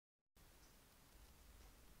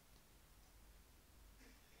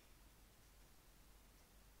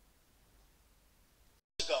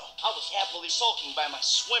sulking by my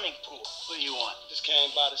swimming pool. What do you want? Just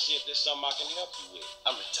came by to see if there's something I can help you with.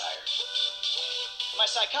 I'm retired. My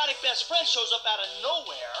psychotic best friend shows up out of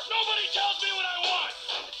nowhere. Nobody tells me what I want!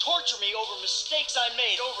 To torture me over mistakes I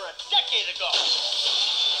made over a decade ago.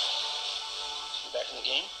 You back in the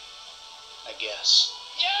game? I guess.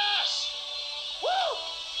 Yes! Woo!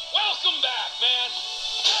 Welcome back, man!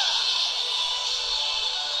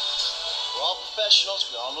 We're all professionals.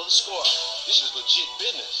 We all know the score. This is legit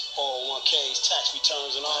business. 401ks, tax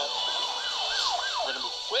returns, and all. We're gonna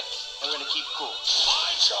move quick, and we're gonna keep cool.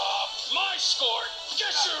 My job, my score, get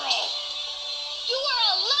your own! You are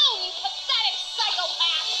alone, you pathetic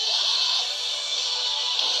psychopath!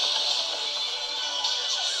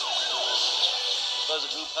 Suppose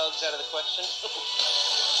a group hug's out of the question?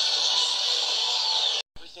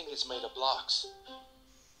 Everything is made of blocks,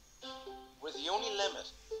 where the only limit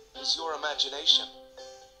is your imagination.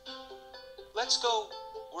 Let's go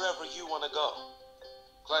wherever you want to go.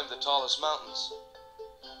 Climb the tallest mountains.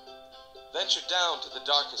 Venture down to the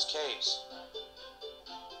darkest caves.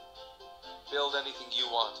 Build anything you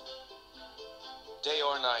want. Day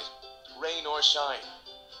or night, rain or shine.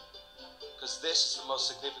 Because this is the most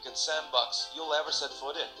significant sandbox you'll ever set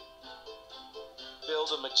foot in.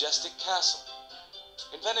 Build a majestic castle.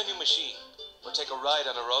 Invent a new machine, or take a ride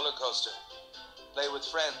on a roller coaster. Play with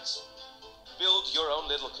friends. Build your own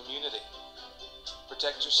little community.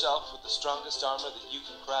 Protect yourself with the strongest armor that you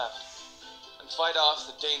can craft. And fight off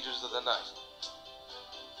the dangers of the night.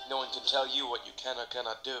 No one can tell you what you can or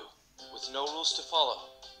cannot do, with no rules to follow.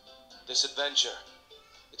 This adventure,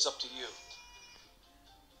 it's up to you.